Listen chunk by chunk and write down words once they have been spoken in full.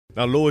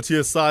Now, lower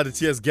tier side, the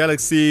TS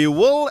Galaxy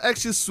will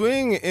actually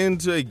swing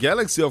into a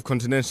galaxy of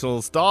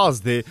continental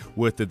stars there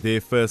with their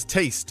first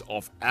taste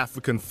of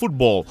African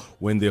football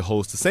when they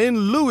host St.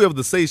 Louis of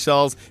the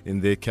Seychelles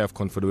in their CAF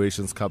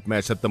Confederations Cup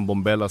match at the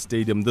Mbombela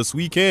Stadium this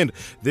weekend.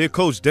 Their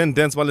coach,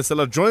 Dance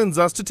Malesela, joins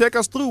us to take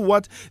us through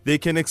what they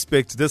can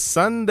expect this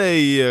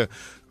Sunday.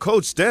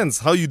 Coach Dance,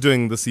 how are you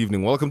doing this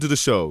evening? Welcome to the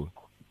show.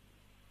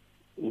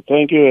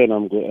 Thank you, and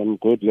I'm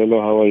good. Lelo,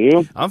 how are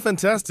you? I'm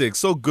fantastic.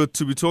 So good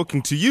to be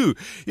talking to you.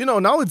 You know,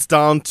 now it's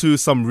down to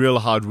some real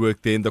hard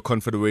work there in the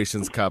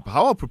Confederations Cup.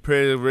 How are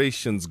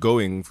preparations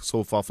going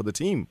so far for the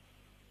team?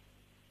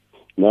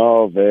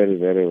 No, very,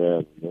 very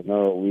well. You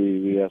know,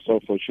 we are so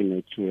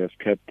fortunate to have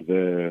kept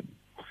the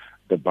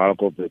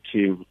bulk of the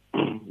team,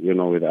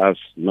 with us.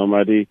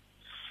 Normally,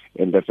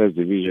 in the first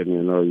division,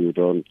 you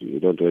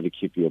don't really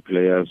keep your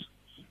players.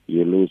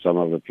 You lose some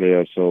of the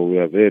players. So we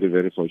are very,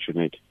 very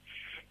fortunate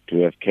to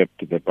have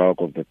kept the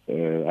bulk of the.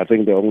 I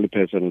think the only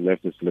person who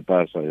left is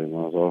Lepasa,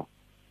 So,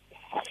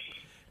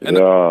 and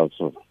yeah.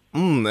 So.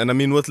 And I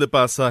mean, with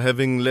Lepasa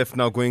having left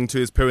now, going to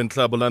his parent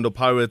club, Orlando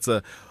Pirates,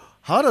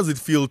 how does it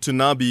feel to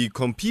now be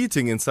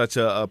competing in such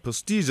a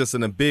prestigious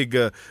and a big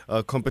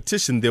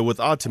competition there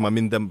without him? I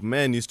mean, the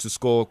man used to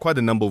score quite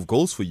a number of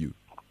goals for you.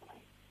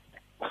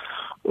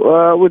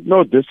 Well, with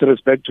no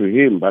disrespect to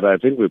him, but I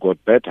think we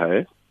got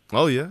better.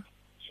 Oh yeah.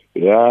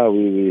 Yeah,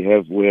 we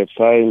have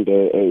signed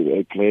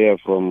a player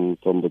from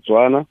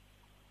Botswana,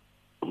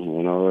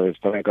 a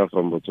striker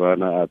from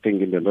Botswana. I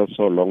think in the not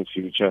so long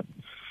future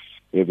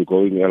he'll be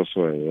going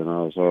elsewhere,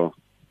 so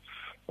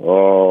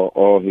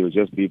or he'll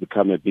just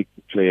become a big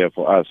player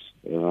for us,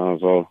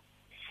 so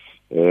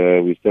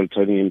we're still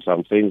training him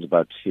some things,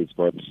 but he's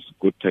got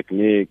good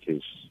technique,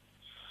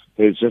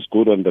 he's just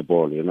good on the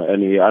ball,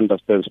 and he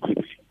understands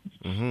quickly.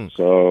 Mm-hmm.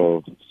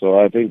 So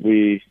I think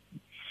we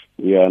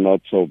are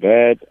not so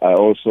bad. I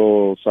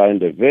also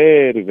signed a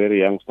very,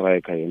 very young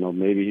striker.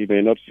 Maybe he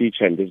may not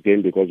feature in this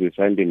game because we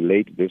signed him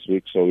late this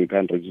week, so we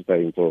can't register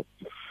him for.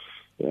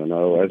 I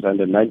signed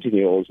a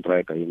 19-year-old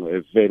striker.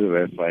 A very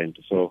rare find.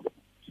 So,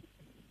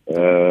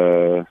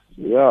 I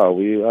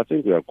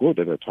think we are good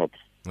at the top.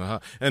 Uh-huh.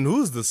 And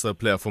who's this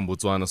player from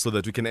Botswana so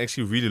that we can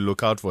actually really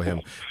look out for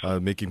him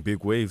making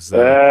big waves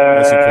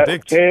as you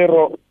predict?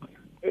 Tero.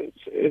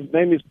 His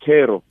name is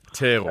Tero.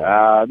 Tero.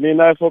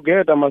 I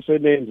forget I must say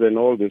names and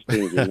all these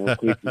things,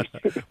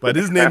 quickly. But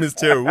his name is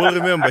Tero. We'll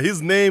remember.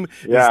 His name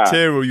is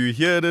Tero. You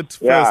heard it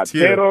first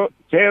here.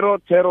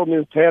 Tero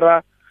means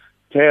Terra.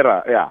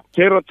 Yeah.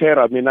 Tero.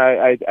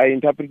 I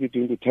interpret it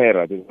into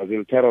terror because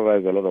he'll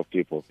terrorize a lot of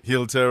people.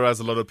 He'll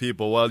terrorize a lot of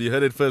people. Well, you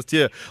heard it first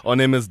here on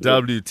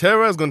MSW. Yeah.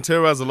 Terror is going to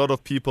terrorize a lot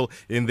of people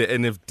in the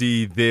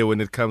NFD there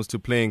when it comes to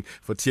playing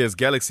for TS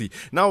Galaxy.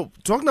 Now,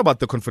 talking about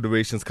the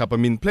Confederations Cup,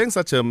 playing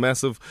such a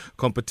massive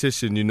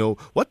competition,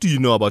 what do you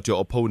know about your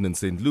opponent,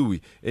 St.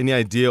 Louis? Any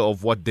idea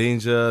of what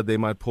danger they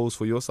might pose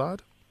for your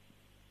side?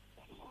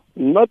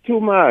 Not too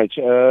much.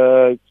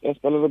 Just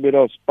a little bit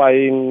of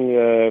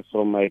spying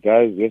from my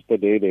guys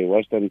yesterday. They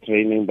watched them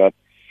training, but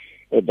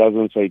it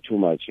doesn't say too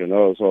much,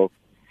 So,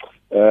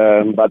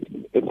 but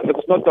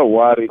it's not a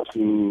worry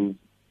to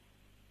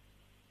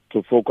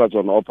focus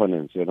on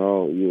opponents.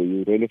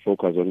 You really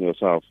focus on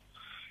yourself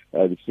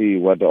and see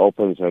what the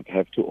opponents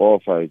have to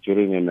offer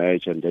during a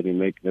match, and then you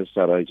make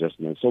necessary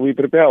adjustments. So we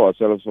prepare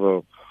ourselves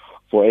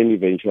for any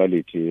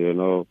eventuality.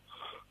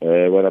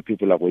 Whether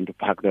people are going to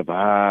park the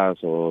bus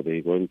or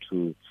they're going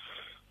to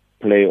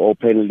play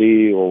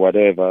openly or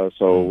whatever.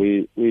 So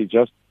we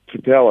just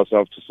prepare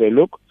ourselves to say,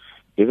 look,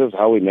 this is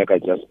how we make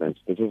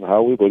adjustments. This is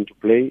how we're going to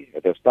play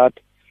at the start.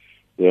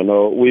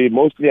 We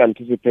mostly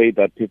anticipate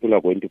that people are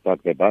going to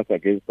park the bus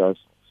against us.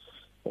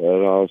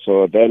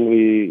 So then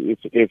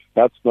if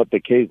that's not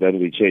the case, then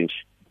we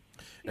change.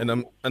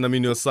 And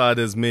your side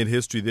has made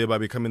history there by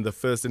becoming the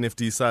first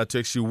NFD side to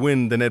actually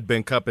win the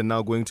Nedbank Cup and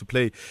now going to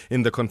play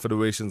in the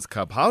Confederations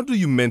Cup. How do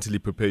you mentally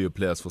prepare your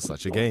players for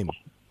such a game?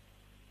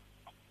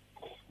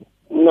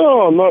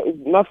 No,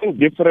 nothing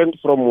different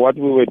from what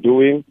we were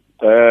doing.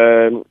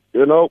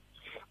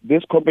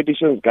 These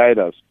competitions guide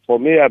us. For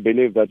me, I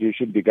believe that you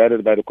should be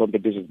guided by the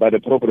competitions, by the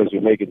progress you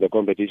make in the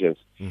competitions.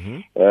 Mm-hmm.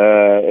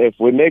 If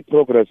we make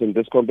progress in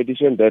this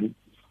competition, then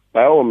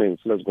by all means,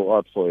 let's go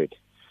out for it.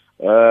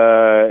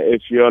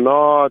 If you're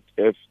not,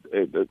 if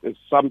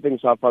something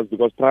suffers,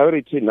 because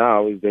priority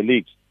now is the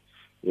leagues,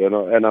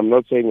 and I'm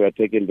not saying we're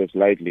taking this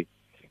lightly,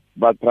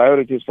 but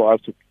priority is for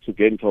us to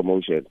gain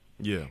promotion.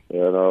 Yeah.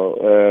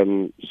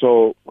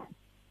 So,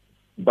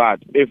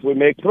 but if we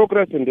make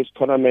progress in this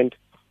tournament,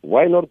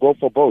 why not go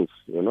for both?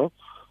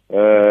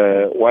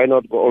 Why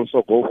not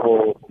also go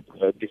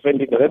for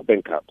defending the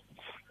Nedbank Cup?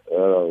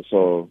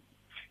 So,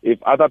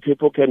 if other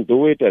people can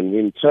do it and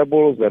win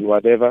trebles and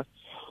whatever,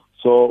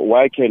 so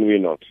why can we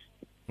not?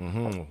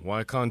 Mm-hmm.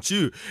 Why can't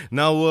you?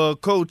 Now,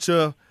 Coach,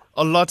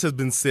 A lot has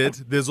been said.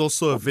 There's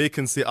also a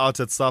vacancy out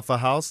at Safa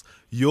House.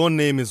 Your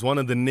name is one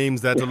of the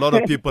names that a lot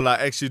of people are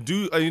actually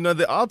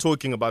they are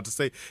talking about to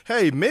say,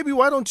 hey, maybe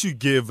why don't you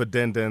give a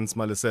Dance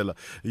Malesela,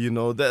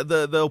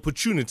 the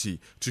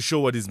opportunity to show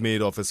what he's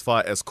made of as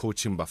far as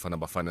coaching Bafana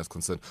Bafana is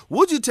concerned.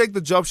 Would you take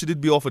the job should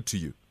it be offered to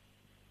you?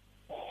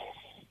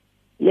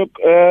 Look,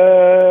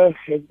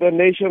 if the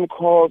nation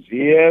calls,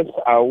 yes,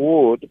 I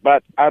would,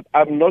 but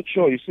I'm not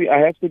sure. You see, I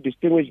have to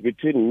distinguish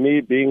between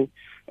me being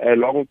a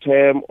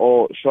long-term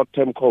or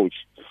short-term coach,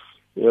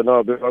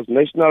 because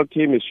national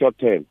team is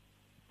short-term.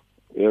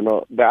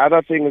 The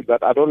other thing is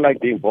that I don't like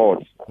being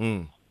bored.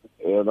 I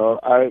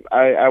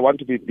want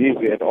to be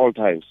busy at all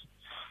times.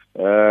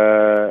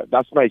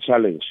 That's my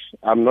challenge.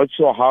 I'm not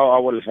sure how I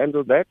will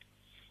handle that.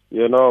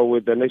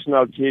 With the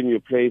national team, you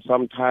play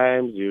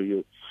sometimes,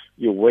 you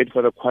wait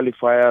for the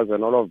qualifiers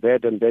and all of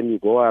that, and then you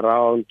go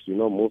around,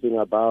 moving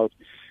about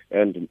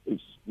and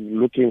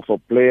looking for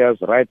players,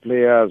 right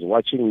players,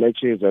 watching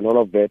matches and all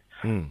of that.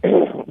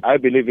 I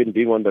believe in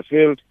being on the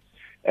field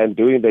and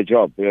doing the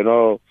job,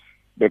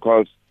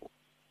 because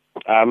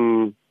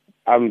I'm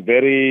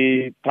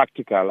very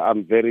practical.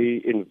 I'm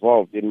very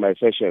involved in my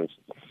sessions.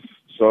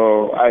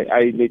 So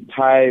I need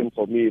time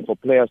for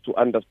players to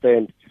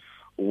understand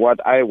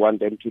what I want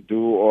them to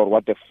do or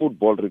what the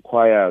football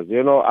requires.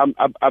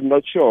 I'm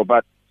not sure,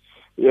 but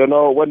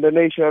when the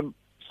nation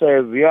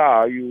says,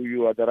 yeah,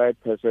 you are the right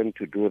person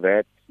to do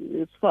that,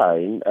 it's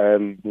fine.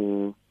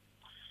 I'm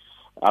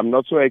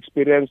not so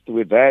experienced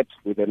with that,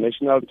 with the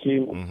national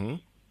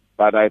team,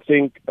 but I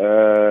think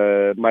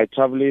my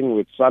traveling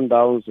with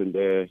Sundowns in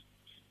the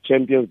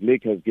Champions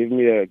League has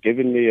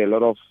given me a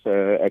lot of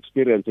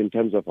experience in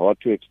terms of what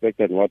to expect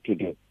and what to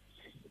do.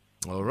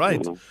 All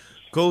right.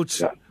 Coach,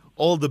 yeah.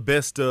 All the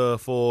best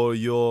for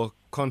your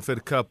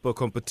Confed Cup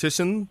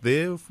competition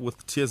there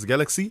with TS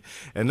Galaxy,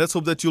 and let's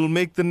hope that you'll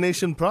make the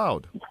nation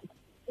proud.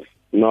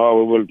 No,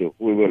 we will do.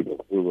 We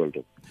will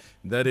do.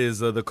 That is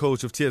the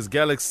coach of TS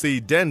Galaxy,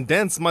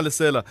 Dance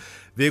Malesela.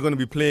 They're going to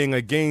be playing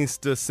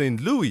against St.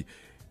 Louis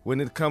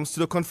when it comes to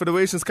the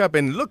Confederations Cup.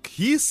 And look,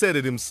 he said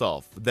it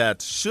himself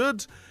that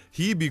should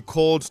he be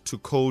called to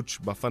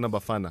coach Bafana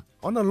Bafana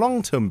on a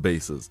long-term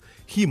basis,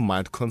 he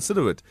might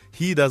consider it.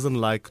 He doesn't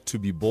like to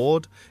be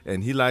bored,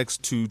 and he likes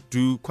to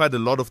do quite a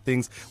lot of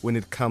things when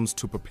it comes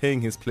to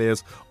preparing his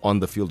players on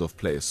the field of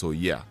play. So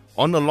yeah,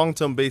 on a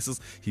long-term basis,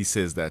 he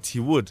says that he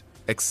would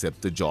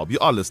accept the job. You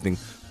are listening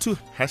to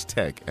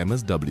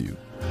 #MSW.